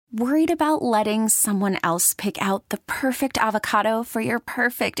Worried about letting someone else pick out the perfect avocado for your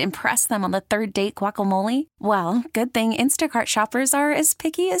perfect impress them on the third date guacamole? Well, good thing Instacart shoppers are as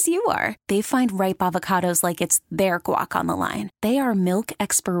picky as you are. They find ripe avocados like it's their guac on the line. They are milk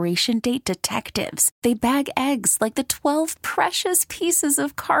expiration date detectives. They bag eggs like the 12 precious pieces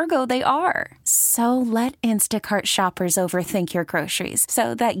of cargo they are. So let Instacart shoppers overthink your groceries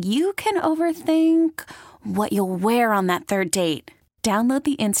so that you can overthink what you'll wear on that third date. Download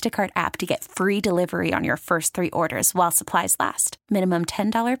the Instacart app to get free delivery on your first 3 orders while supplies last. Minimum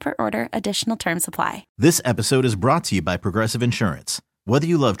 $10 per order. Additional terms apply. This episode is brought to you by Progressive Insurance. Whether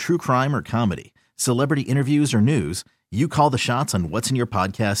you love true crime or comedy, celebrity interviews or news, you call the shots on what's in your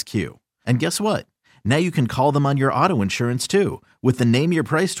podcast queue. And guess what? Now you can call them on your auto insurance too with the Name Your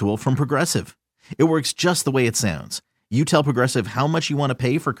Price tool from Progressive. It works just the way it sounds. You tell Progressive how much you want to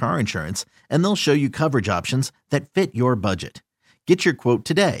pay for car insurance, and they'll show you coverage options that fit your budget. Get your quote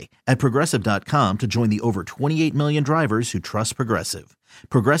today at Progressive.com to join the over 28 million drivers who trust Progressive.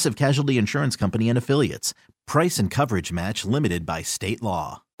 Progressive Casualty Insurance Company and Affiliates. Price and coverage match limited by state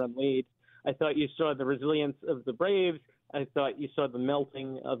law. I thought you saw the resilience of the Braves. I thought you saw the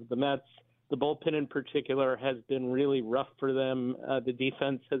melting of the Mets. The bullpen in particular has been really rough for them. The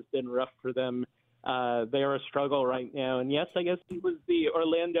defense has been rough for them. They are a struggle right now. And yes, I guess it was the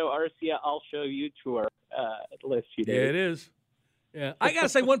Orlando Arcia I'll Show You tour the last few days. Yeah, it is. Yeah, I got to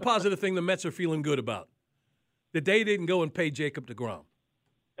say one positive thing the Mets are feeling good about. That they didn't go and pay Jacob deGrom.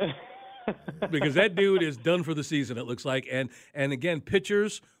 Because that dude is done for the season, it looks like. And again,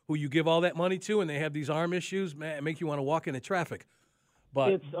 pitchers who you give all that money to and they have these arm issues, man, it makes you want to walk into traffic.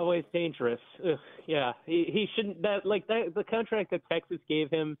 But it's always dangerous. Ugh, yeah, he shouldn't. The contract that Texas gave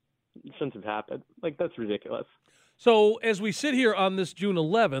him shouldn't have happened. That's ridiculous. So as we sit here on this June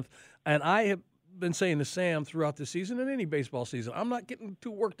 11th, and I have been saying to Sam throughout the season and any baseball season, I'm not getting too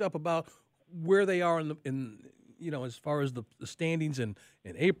worked up about where they are in as far as the standings in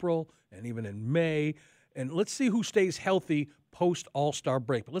April and even in May. And let's see who stays healthy post All-Star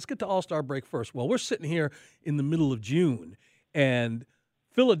break. But let's get to All-Star break first. Well, we're sitting here in the middle of June, and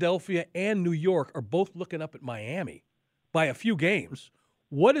Philadelphia and New York are both looking up at Miami by a few games.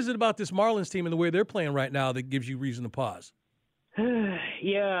 What is it about this Marlins team and the way they're playing right now that gives you reason to pause?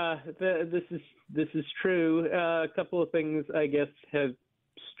 Yeah, this is true. A couple of things, I guess, have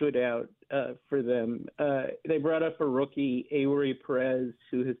stood out for them. They brought up a rookie, Eury Perez,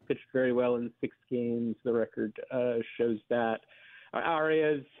 who has pitched very well in 6 games. The record shows that.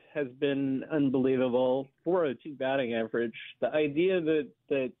 Arias has been unbelievable. 402 batting average. The idea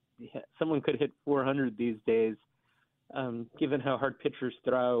that someone could hit 400 these days, given how hard pitchers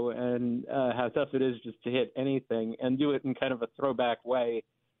throw and how tough it is just to hit anything and do it in kind of a throwback way,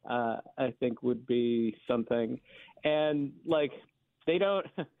 I think would be something. And they don't.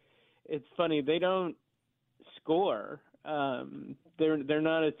 It's funny, they don't score. They're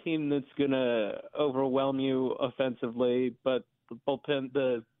not a team that's gonna overwhelm you offensively, but the bullpen,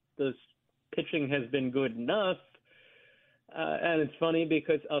 the pitching has been good enough. And it's funny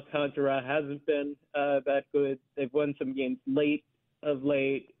because Alcantara hasn't been that good. They've won some games late of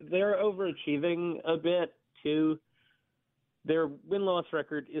late. They're overachieving a bit too. Their win-loss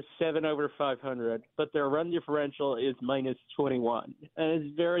record is 7 over 500, but their run differential is minus 21. And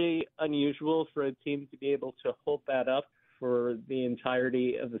it's very unusual for a team to be able to hold that up for the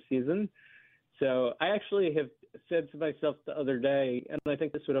entirety of the season. So I actually have said to myself the other day, and I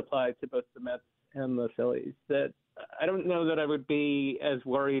think this would apply to both the Mets and the Phillies, that I don't know that I would be as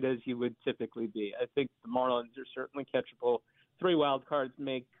worried as you would typically be. I think the Marlins are certainly catchable. 3 wild cards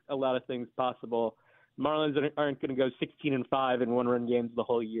make a lot of things possible. Marlins aren't going to go 16-5 in one-run games the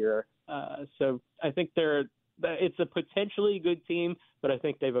whole year. So I think it's a potentially good team, but I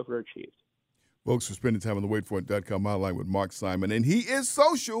think they've overachieved. Folks, we're spending time on the waitforit.com hotline with Mark Simon, and he is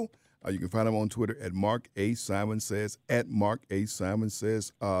social. You can find him on Twitter at Mark A. Simon Says, at Mark A. Simon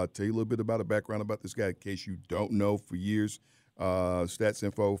Says. Tell you a little bit about a background about this guy in case you don't know. For years, stats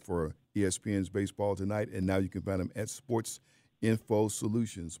info for ESPN's Baseball Tonight, and now you can find him at Sports Info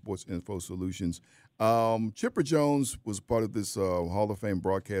Solutions. Chipper Jones was part of this Hall of Fame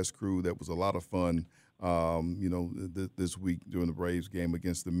broadcast crew that was a lot of fun, this week during the Braves game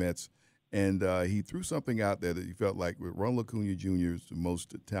against the Mets. And he threw something out there that he felt like Ronald Acuna Jr. is the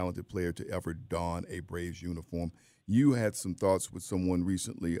most talented player to ever don a Braves uniform. You had some thoughts with someone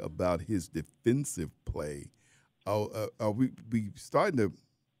recently about his defensive play. Are we starting to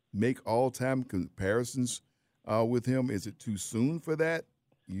make all-time comparisons with him? Is it too soon for that?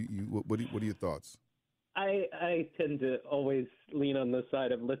 What are your thoughts? I tend to always lean on the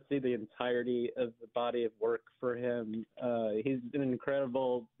side of let's see the entirety of the body of work for him. He's an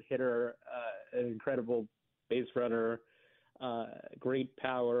incredible hitter, an incredible base runner, great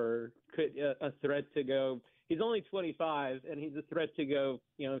power, a threat to go. He's only 25, and he's a threat to go,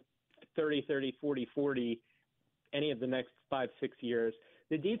 30, 40 any of the next 5-6 years.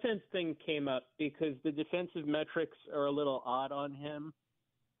 The defense thing came up because the defensive metrics are a little odd on him.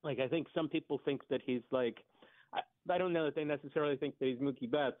 Like, I think some people think that he's like, I don't know that they necessarily think that he's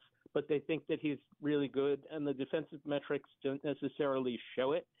Mookie Betts, but they think that he's really good, and the defensive metrics don't necessarily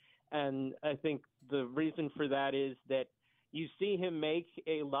show it. And I think the reason for that is that you see him make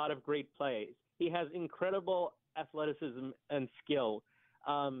a lot of great plays. He has incredible athleticism and skill,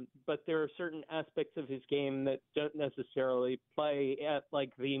 but there are certain aspects of his game that don't necessarily play at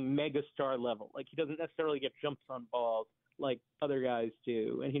like the megastar level. Like, he doesn't necessarily get jumps on balls like other guys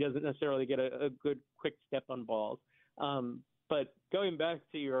do, and he doesn't necessarily get a good quick step on balls. But going back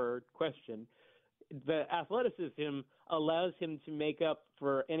to your question, the athleticism allows him to make up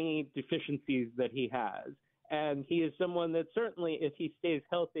for any deficiencies that he has. And he is someone that certainly, if he stays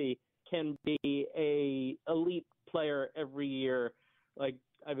healthy, can be a elite player every year. Like,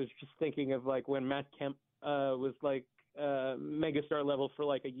 I was just thinking of like when Matt Kemp was like megastar level for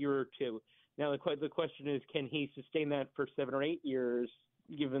like a year or two. Now the question is, can he sustain that for 7 or 8 years,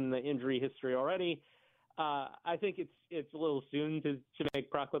 given the injury history already? I think it's a little soon to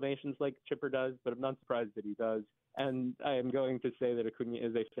make proclamations like Chipper does, but I'm not surprised that he does. And I am going to say that Acuna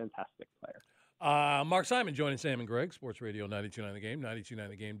is a fantastic player. Mark Simon joining Sam and Greg, Sports Radio 92.9 The Game,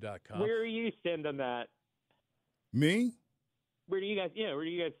 92.9thegame.com. Where do you stand on that? Me? Where do you guys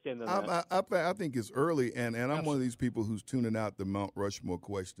stand on that? I think it's early, and I'm one of these people who's tuning out the Mount Rushmore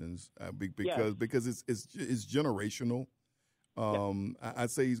questions because it's generational. I'd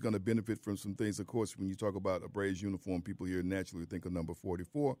say he's going to benefit from some things. Of course, when you talk about a Braves uniform, people here naturally think of number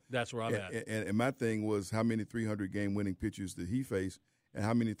 44. That's where I'm at. And my thing was, how many 300-game winning pitchers did he face, and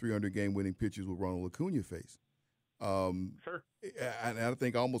how many 300-game winning pitchers will Ronald Acuna face? Sure. And I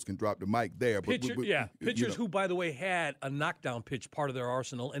think I almost can drop the mic there. Pitchers who, by the way, had a knockdown pitch part of their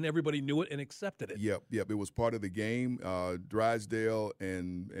arsenal, and everybody knew it and accepted it. Yep. It was part of the game. Drysdale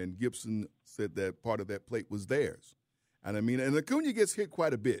and Gibson said that part of that plate was theirs. And I mean, and Acuna gets hit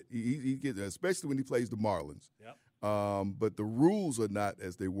quite a bit. He gets, especially when he plays the Marlins. Yep. But the rules are not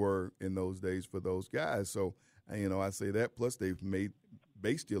as they were in those days for those guys. So, I say that. Plus, they've made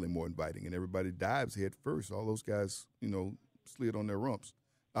base stealing more inviting, and everybody dives head first. All those guys, slid on their rumps.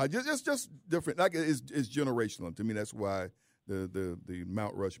 Just different. Like it's generational. To me, that's why the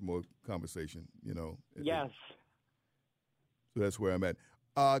Mount Rushmore conversation. Yes. So that's where I'm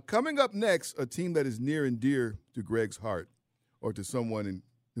at. Coming up next, a team that is near and dear to Greg's heart, or to someone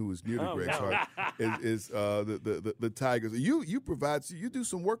who is near to Greg's heart, is the Tigers. You do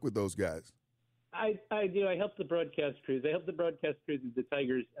some work with those guys. I do. I help the broadcast crews. I help the broadcast crews of the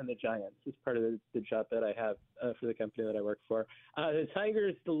Tigers and the Giants. It's part of the job that I have for the company that I work for. The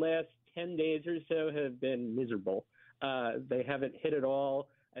Tigers, the last 10 days or so, have been miserable. They haven't hit at all.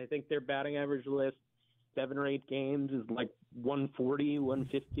 I think their batting average the last 7 or 8 games is like 140,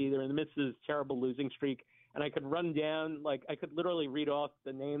 150. They're in the midst of this terrible losing streak. And I could run down, I could literally read off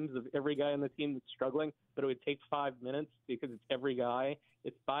the names of every guy on the team that's struggling, but it would take 5 minutes because it's every guy.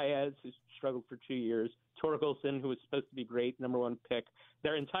 It's Baez, who's struggled for 2 years, Torkelson, who was supposed to be great, number 1 pick.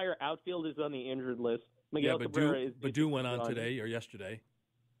 Their entire outfield is on the injured list. Miguel Cabrera is Badu went on today or yesterday.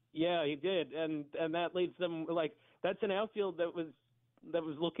 Yeah, he did, and that leads them that's an outfield that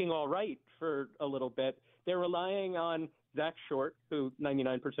was looking all right for a little bit. They're relying on Zach Short, who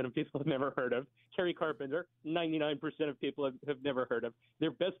 99% of people have never heard of. Kerry Carpenter, 99% of people have never heard of.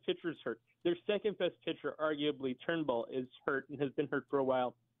 Their best pitcher's hurt. Their second best pitcher, arguably Turnbull, is hurt and has been hurt for a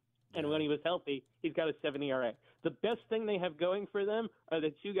while. And when he was healthy, he's got a 7 ERA. The best thing they have going for them are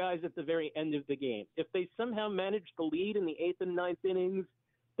the 2 guys at the very end of the game. If they somehow manage the lead in the 8th and 9th innings,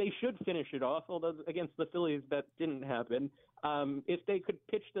 they should finish it off, although against the Phillies that didn't happen. If they could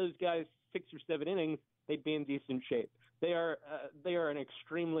pitch those guys 6 or 7 innings, they'd be in decent shape. They are an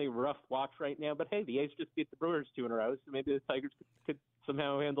extremely rough watch right now, but hey, the A's just beat the Brewers 2 in a row, so maybe the Tigers could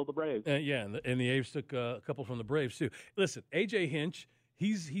somehow handle the Braves. And the A's took a couple from the Braves too. Listen, A.J. Hinch,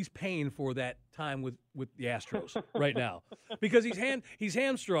 he's paying for that time with the Astros right now because he's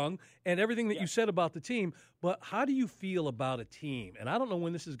hamstrung and everything that you said about the team. But how do you feel about a team? And I don't know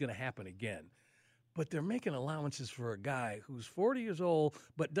when this is going to happen again, but they're making allowances for a guy who's 40 years old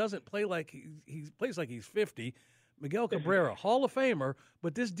but doesn't play like he plays like he's 50. Miguel Cabrera, Hall of Famer,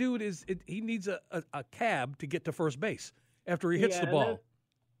 but this dude he needs a cab to get to first base after he hits the ball.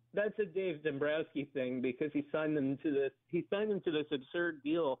 That's a Dave Dombrowski thing because he signed them to this absurd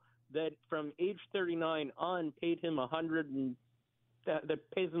deal that from age 39 on paid him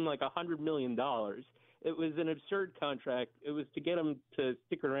that pays him like $100 million. It was an absurd contract. It was to get him to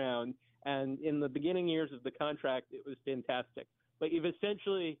stick around, and in the beginning years of the contract, it was fantastic. But you've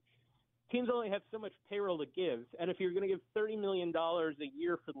essentially teams only have so much payroll to give, and if you're going to give $30 million a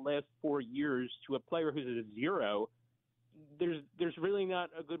year for the last 4 years to a player who's at a zero, there's really not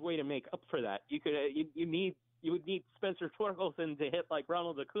a good way to make up for that. You would need Spencer Torkelson to hit like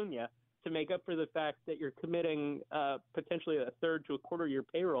Ronald Acuna to make up for the fact that you're committing potentially a third to a quarter year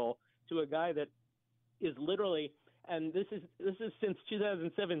payroll to a guy that is literally, and this is since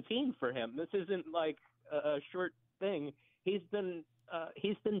 2017 for him. This isn't like a short thing. He's been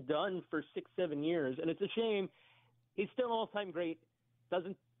done for 6-7 years, and it's a shame. He's still an all-time great.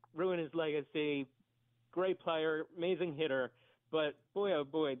 Doesn't ruin his legacy. Great player, amazing hitter, but boy, oh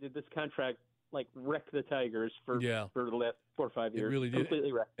boy, did this contract like wreck the Tigers for the last 4 or 5 years. It really did.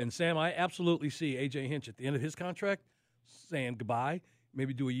 Completely wrecked. And Sam, I absolutely see A.J. Hinch at the end of his contract saying goodbye,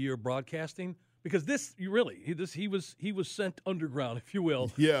 maybe do a year of broadcasting, because he was sent underground, if you will,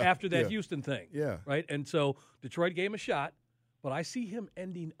 after that Houston thing. Yeah. Right? And so Detroit gave him a shot, but I see him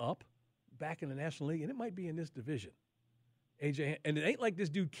ending up back in the National League, and it might be in this division. A.J. And it ain't like this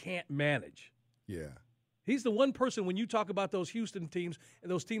dude can't manage. Yeah. He's the one person, when you talk about those Houston teams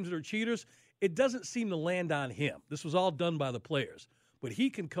and those teams that are cheaters, it doesn't seem to land on him. This was all done by the players. But he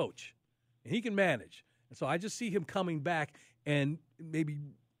can coach, and he can manage. And so I just see him coming back and maybe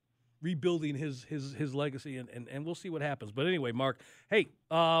rebuilding his legacy, and we'll see what happens. But anyway, Mark, hey,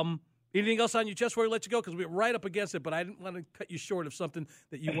 anything else on your chest before we let you go? Because we're right up against it, but I didn't want to cut you short of something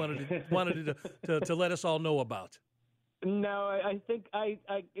that you wanted to let us all know about. No, I think I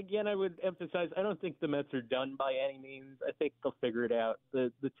would emphasize, I don't think the Mets are done by any means. I think they'll figure it out.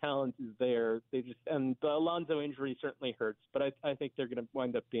 The talent is there. And the Alonso injury certainly hurts, but I think they're going to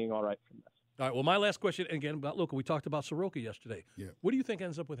wind up being all right from this. All right, well, my last question, again, about Luka. We talked about Soroka yesterday. Yeah. What do you think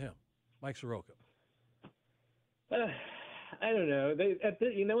ends up with him, Mike Soroka? I don't know.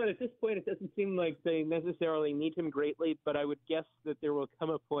 You know what? At this point, it doesn't seem like they necessarily need him greatly, but I would guess that there will come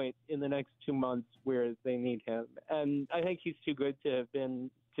a point in the next 2 months where they need him. And I think he's too good to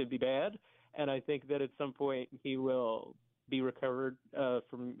be bad. And I think that at some point he will be recovered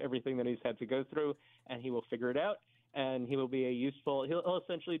from everything that he's had to go through, and he will figure it out. And he will be he'll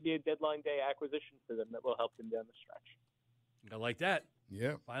essentially be a deadline day acquisition for them that will help them down the stretch. I like that.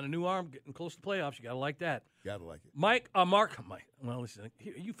 Yeah. Find a new arm, getting close to playoffs. You got to like that. Got to like it. Mark. Well, listen,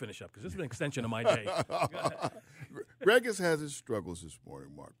 you finish up because this is an extension of my day. Greg has his struggles this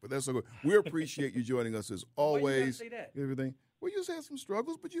morning, Mark, but that's so good. We appreciate you joining us as always. Why you gotta say that? Everything. Well, you just had some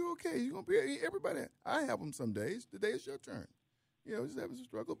struggles, but you're okay. You're gonna be everybody. I have them some days. Today is your turn. Just having some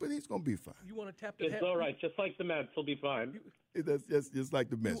struggle, but he's going to be fine. You want to tap the It's all right. Just like the Mets, he'll be fine. That's just like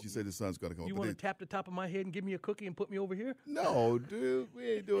the Mets. You say the sun's going to come up. You want to tap the top of my head and give me a cookie and put me over here? No, dude.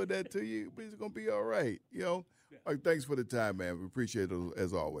 We ain't doing that to you. But it's going to be all right. All right, thanks for the time, man. We appreciate it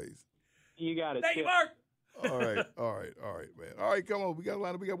as always. You got it. Thank you, Mark. All right, man. All right, come on. We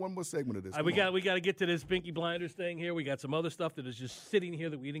got one more segment of this. We got to get to this Pinky Blinders thing here. We got some other stuff that is just sitting here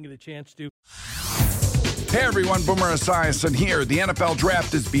that we didn't get a chance to. Hey everyone, Boomer Esiason here. The NFL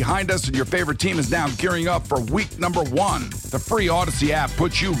Draft is behind us and your favorite team is now gearing up for week number 1. The free Odyssey app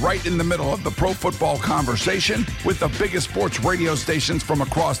puts you right in the middle of the pro football conversation with the biggest sports radio stations from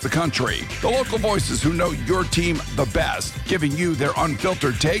across the country. The local voices who know your team the best, giving you their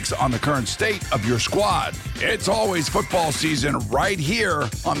unfiltered takes on the current state of your squad. It's always football season right here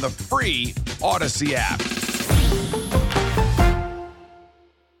on the free Odyssey app.